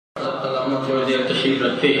تھوڑی دیر تشریف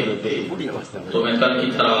رکھتے تو میں کل کی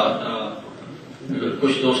طرح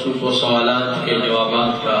کچھ دوستوں کو سوالات کے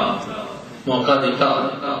جوابات کا موقع دیتا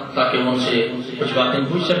تاکہ ان سے کچھ باتیں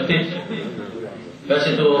پوچھ سکتے. ویسے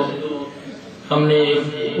تو ہم نے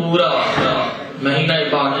پورا مہینہ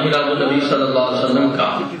پاک میلاد النبی صلی اللہ علیہ وسلم کا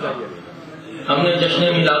ہم نے جشن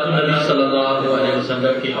میلاد النبی صلی اللہ علیہ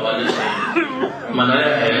وسلم کے حوالے سے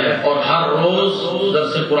منایا ہے اور ہر روز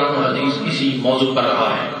درس قرآن و حدیث کسی موضوع پر رہا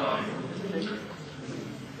ہے.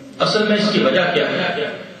 اصل میں اس کی وجہ کیا ہے؟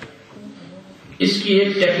 اس کی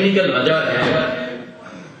ایک ٹیکنیکل وجہ ہے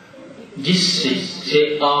جس سے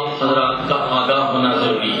آپ حضرات کا آگاہ ہونا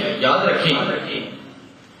ضروری ہے. یاد رکھیں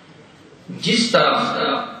جس طرح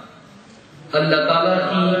اللہ تعالیٰ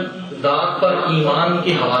کی ذات پر ایمان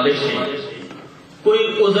کے حوالے سے کوئی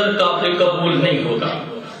عذر قابل قبول نہیں ہوگا.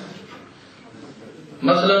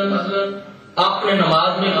 مثلا آپ نے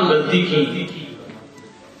نماز میں کوئی غلطی کی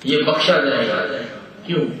یہ بخشا جائے گا.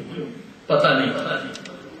 کیوں؟ پتہ نہیں.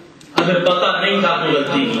 اگر پتہ نہیں تھا کوئی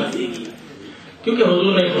غلطی کی کیونکہ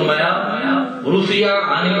حضور نے فرمایا رفع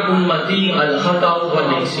عن امتی الخطا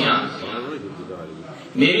والنسیان،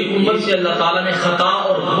 میری امت سے اللہ تعالیٰ نے خطا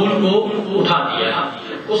اور بھول کو اٹھا دیا،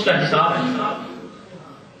 اس کا حساب نہیں.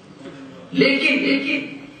 لیکن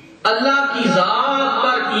اللہ کی ذات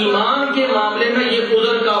پر ایمان کے معاملے میں یہ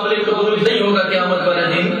عذر قابل قبول نہیں ہوگا قیامت والے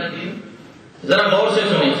دن. ذرا غور سے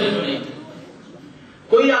سنیں.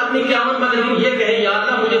 کوئی آدمی قیامت والے دن یہ کہے یا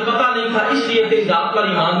اللہ مجھے پتا نہیں تھا اس لیے تیری ذات پر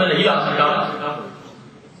ایمان میں نہیں لا سکا،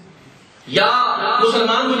 یا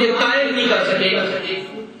مسلمان مجھے قائل نہیں کر سکے،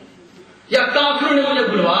 یا کافروں نے مجھے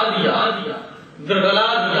بھلوا دیا، گرگلا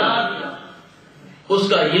دیا، اس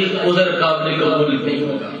کا یہ عذر قابل قبول نہیں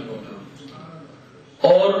ہوگا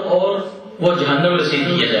اور وہ جہنم میں رسید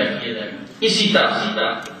کیا جائے گا. اسی طرح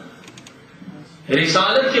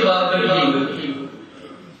رسالت کے باب میں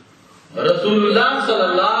رسول اللہ صلی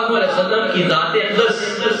اللہ علیہ وسلم کی ذات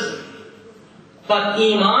اقدس پر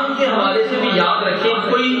ایمان کے حوالے سے بھی یاد رکھیں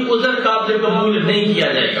کوئی عذر قابل قبول نہیں کیا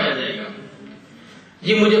جائے گا.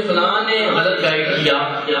 جی مجھے فلاں نے غلط گائیڈ کیا،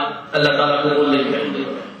 اللہ تعالیٰ کو بول دیں گے.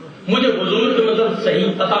 مجھے حضور کے مطلب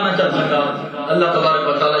صحیح پتہ نہ چل سکا، اللہ تبارک و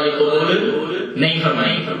تعالیٰ یہ قبول نہیں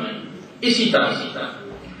فرمائیں. اسی طرح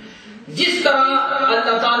جس طرح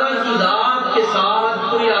اللہ تعالیٰ کی ذات کے ساتھ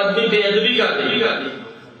کوئی آدمی بے ادبی کرتے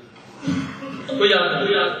کوئی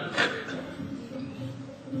آدمی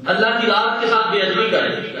اللہ کی ذات کے ساتھ بے ادبی کرے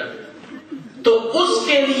تو اس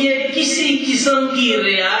کے لیے کسی قسم کی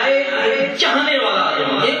رعایت چاہنے والا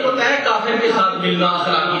آدمی، ایک ہوتا ہے کافر کے ساتھ ملنا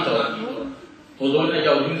اخلاقی طور پر. حضور نے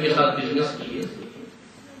یہودیوں کے ساتھ بزنس کیے،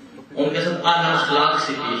 ان کے ساتھ اعلیٰ اخلاق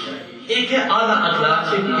سے پیش آئے. ایک ہے اعلیٰ اخلاق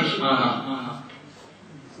سے پیش آنا.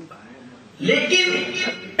 لیکن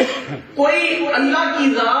کوئی اللہ کی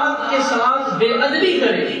ذات کے ساتھ بے ادبی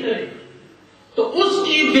کرے تو اس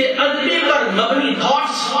کی بے ادبی پر مبنی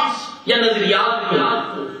تھاٹس یا نظریات کو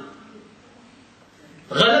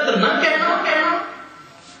غلط نہ کہنا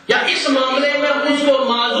یا اس معاملے میں اس کو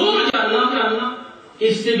معذور جاننا،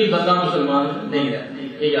 اس سے بھی بندہ مسلمان نہیں رہتا.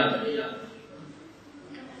 یہ یاد رکھیے.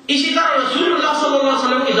 اسی طرح رسول اللہ صلی اللہ علیہ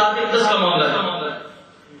وسلم کی ذات اقدس کا معاملہ ہے.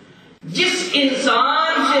 جس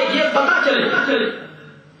انسان سے یہ پتا چلے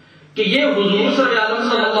کہ یہ حضور صلی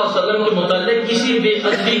اللہ علیہ وسلم کے متعلق کسی بے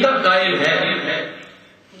ادبی کا قائل ہے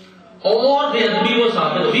اور بے ادبی وہ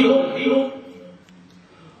ثابت بھی ہو،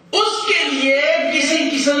 اس کے لیے کسی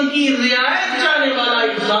قسم کی رعایت چاہنے والا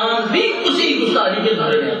انسان بھی اسی گستاخی کے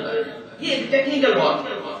دائرے میں آتا ہے. یہ ایک ٹیکنیکل بات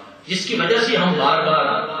ہے جس کی وجہ سے ہم بار بار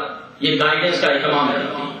یہ گائیڈنس کا اہتمام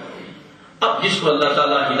کرتے ہیں. اب جس کو اللہ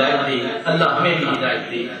تعالیٰ ہدایت دے، اللہ ہمیں بھی ہدایت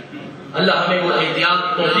دے، اللہ ہمیں وہ احتیاط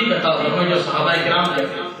توفیق عطا فرمائے جو صحابہ کرام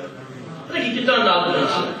کہتے ہیں. دیکھیے کتنا نازک.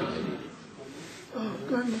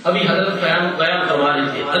 ابھی حضرت بیان فرما رہے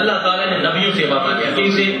تھے اللہ تعالیٰ نے نبیوں سے وعدہ کیا.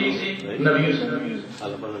 کن سے؟ نبیوں سے.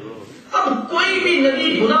 اب کوئی بھی نبی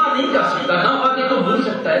گناہ نہیں کر سکتا، نہ پاتے تو بھول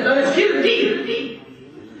سکتا ہے. اللہ نے پھر دی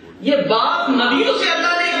یہ بات نبیوں سے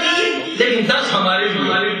اللہ نے کی، لیکن درس ہمارے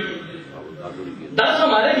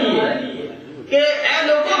لیے کہ اے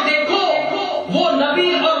لوگوں دیکھو وہ نبی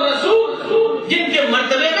اور رسول جن کے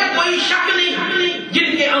مرتبے میں کوئی شک نہیں، جن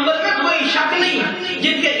کے عمل میں کوئی شک نہیں،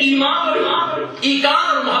 جن کے ایمان اور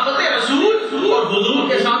محبت رسول اور حضور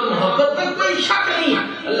کے ساتھ محبت میں کوئی شک نہیں.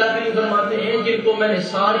 اللہ کریم فرماتے ہیں جن کو میں نے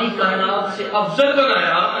ساری کائنات سے افضل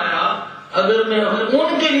بنایا، اگر میں ان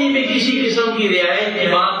کے لیے بھی کسی قسم کی رعایت کی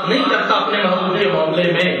بات نہیں کرتا اپنے محبوب کے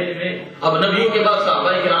معاملے میں. اب نبیوں کے بعد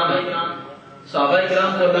صحابہ کرام ہیں. صحابہ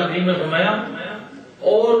کرام کو اللہ کریم نے فرمایا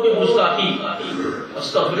اور کوئی گستاخی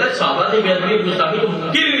استغفر صحابہ نے بے ادبی گستاخی تو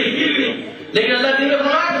ممکن نہیں، لیکن اللہ کریم نے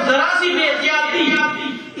فرمایا ذرا سی بے احتیاطی،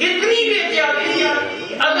 اتنی بے احتیاطی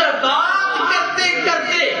اگر بات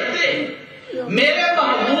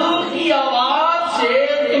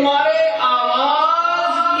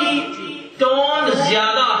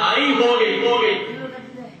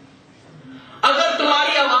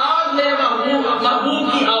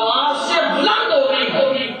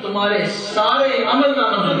تمہارے سارے عمل کا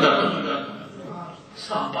منظور کر دوں گا.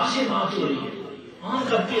 صحابہ سے بات ہو رہی ہے، عام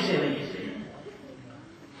طبقے سے نہیں،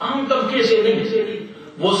 عام طبقے سے نہیں.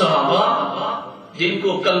 وہ صحابہ جن کو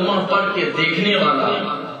کلمہ پڑھ کے دیکھنے والا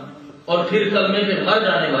اور پھر کلمے پہ مر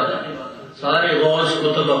جانے والا سارے غوث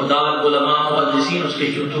کتب ابدال علماء محدثین اس کے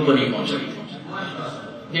جوتوں کو نہیں پہنچ رہی،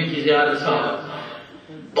 جن کی زیارت صاحب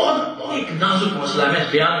بہت ایک نازک مسئلہ ہے. میں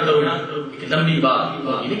بیان کروں نا ایک لمبی بات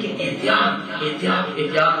ہوگی، لیکن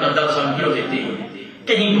احتیاط کا درس ہم کیوں دیتے ہیں؟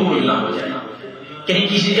 کہیں بھول نہ ہو جائے، کہیں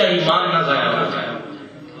کسی کا ایمان نہ ضائع ہو جائے،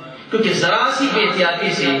 کیونکہ ذرا سی بے احتیاطی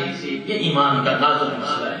سے یہ ایمان کا نازک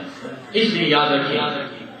مسئلہ ہے. اس لیے یاد رکھیں،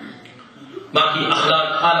 باقی اخلاق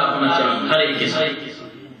اعلیٰ ہونا چاہیے ہر ایک کے ساتھ.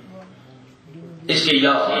 اس کے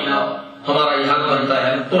علاوہ ہمارا یہ حق بنتا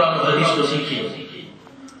ہے قرآن و حدیث کو سیکھیے.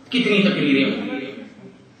 کتنی تقریریں ہوں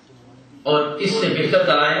اور اس سے بہتر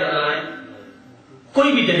دلائل کوئی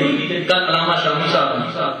بھی دلیل کل علامہ شامی صاحب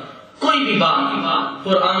کوئی بھی بات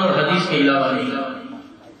قرآن اور حدیث کے علاوہ نہیں.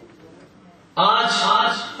 آج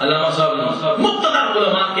علامہ صاحب مقتدر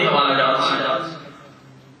علماء کے حوالہ جات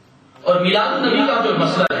اور میلاد النبی کا جو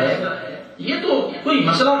مسئلہ ہے یہ تو کوئی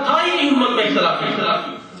مسئلہ تھا ہی نہیں امت میں اختلافی.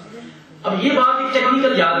 اب یہ بات ایک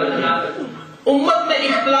ٹیکنیکل یاد رکھیں، امت میں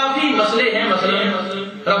اختلافی مسئلے ہیں، مثلا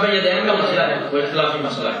رفع یدین کا مسئلہ ہے، وہ اختلافی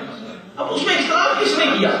مسئلہ ہے. اب اس میں اختلاف کس نے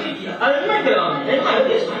کیا؟ اس میں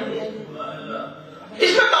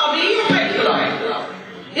تابعین کا اختلاف ہے،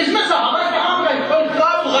 اس میں صحابہ کرام کا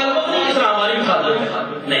اختلاف مخالفت نہیں، اس طرح ہماری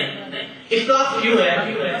مخالفت نہیں. اختلاف کیوں ہے؟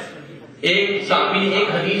 ایک صحابی نے ایک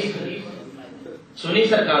حدیث سنی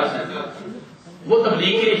سرکار سے، وہ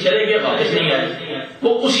تبلیغ کے لیے چلے گئے، واپس نہیں آئے، وہ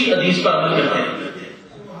اسی حدیث پر عمل کرتے ہیں.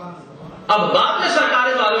 اب بعد میں سرکار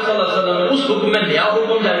صلی اللہ علیہ وسلم نے اس حکم میں نیا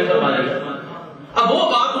حکم جاری فرما دیا. اب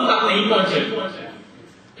وہ بات ان تک نہیں پہنچے،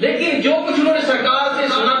 لیکن جو کچھ انہوں نے سرکار سے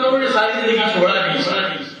سنا تو انہوں نے ساری زندگی چھوڑا نہیں.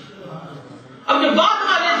 اب جو بات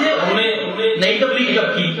والے تھے انہوں نے نئی تبلیغ جب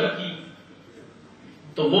کی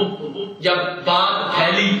تو وہ جب بات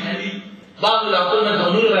پھیلی بعض علاقوں میں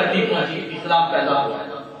دونوں روایتیں پہنچی، اختلاف پیدا ہوا.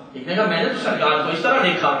 ایک نے کہا میں نے تو سرکار کو اس طرح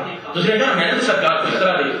دیکھا، دوسرے نے کہا میں نے تو سرکار کو اس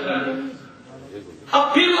طرح دیکھا. اب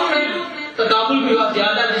پھر انہوں نے تقابل بھی بہت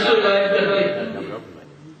زیادہ جس کو روایت کرتے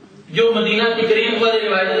جو مدینہ کے قریب والے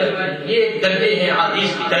روایت کرتے ہیں، یہ درجے ہیں حدیث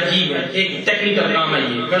کی ترجیح ہے، ایک ٹیکنیکل کام ہے،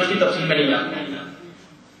 یہ میں اس کی تفصیل میں نہیں جانتا.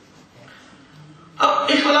 اب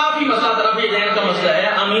اختلافی مسئلہ رفع یدین کا مسئلہ ہے،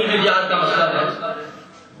 امین بالجہاد کا مسئلہ ہے،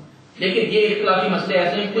 لیکن یہ اختلافی مسئلے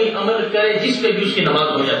ایسے ہیں کوئی عمل کرے جس پہ بھی اس کی نماز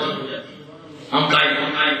ہو جاتی ہے. ہم قائم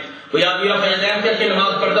کوئی آدمی رفع یدین کر کے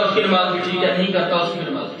نماز پڑھتا اس کی نماز بھی ٹھیک ہے، نہیں کرتا اس کی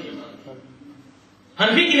نماز بھی ٹھیک ہے.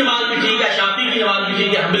 حنفی کی نماز بھی ٹھیک ہے، شافعی کی نماز بھی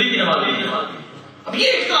ٹھیک ہے، حنبلی کی نماز بھی ٹھیک ہے. اب یہ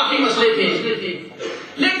اختلافی مسئلے تھے،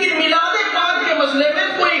 لیکن میلاد پاک کے مسئلے میں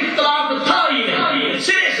کوئی اختلاف تھا ہی نہیں.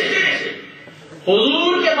 سرے سے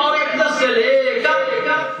حضور کے دور اقدس سے لے کر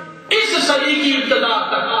اس صدی کی ابتدا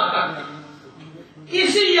تک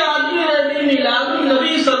کسی آدمی نے میلاد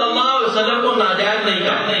النبی صلی اللہ علیہ وسلم کو ناجائز نہیں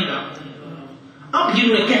کہا. اب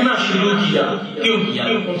جنہوں نے کہنا شروع کیا کیوں کیا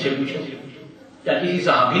ان سے پوچھو، کیا کسی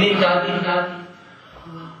صحابی نے اجازت دی؟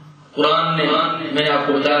 قرآن نے، میں نے آپ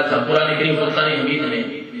کو بتایا تھا قرآن کریم فرقان حمید میں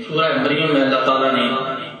سورہ مریم میں اللہ تعالیٰ نے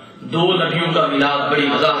دو نبیوں کا میلاد بڑی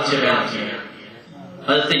وضاحت سے بیان کیا ہے،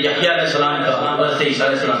 حضرت یحییٰ علیہ السلام کا، حضرت عیسیٰ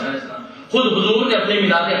علیہ السلام. خود حضور نے اپنے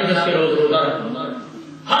میلاد اقدس کے روز روزہ رکھا،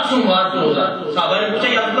 ہر سوموار کو روزہ. صحابہ نے پوچھا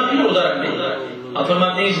یا اللہ کیوں روزہ رکھتے ہیں؟ آپ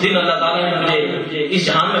فرماتے ہیں اس دن اللہ تعالیٰ نے مجھے اس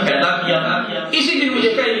جہان میں پیدا کیا، اسی دن مجھے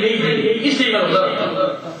پہلی گئی ہے، اس لیے میں روزہ رکھتا ہوں.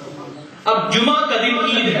 اب جمعہ کا دن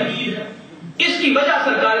عید ہے، اس کی وجہ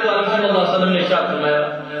سرکار صلی اللہ علیہ وسلم نے ارشاد فرمایا،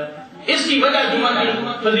 اس کی وجہ جمعہ کی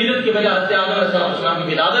فضیلت کی وجہ حضرت آدم علیہ السلام کی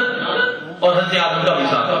ولادت اور حضرت آدم کا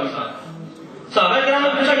وصال. صحابہ کرام نے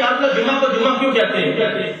پوچھا یا اللہ جمعہ کو جمعہ کیوں کہتے ہیں؟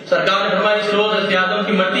 سرکار نے فرمایا اس روز حضرت آدم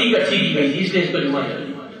کی مٹی اکٹھی کی گئی تھی اس لیے اس کو جمعہ کہتے ہیں.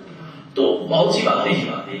 تو بہت سی باتیں ہیں،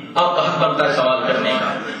 آپ کا حق بنتا ہے سوال کرنے کا،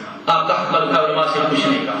 آپ کا حق بنتا ہے علماء سے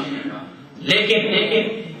پوچھنے کا، لیکن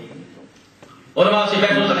علماء سے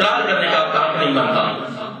بحث و تکرار کرنے کا آپ کا حق نہیں بنتا،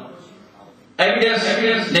 ایویڈنس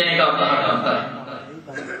دینے کا آپ کا حق بنتا ہے.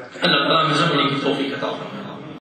 اللہ تعالیٰ ہمیں سمجھنے کی توفیق عطا فرمائے.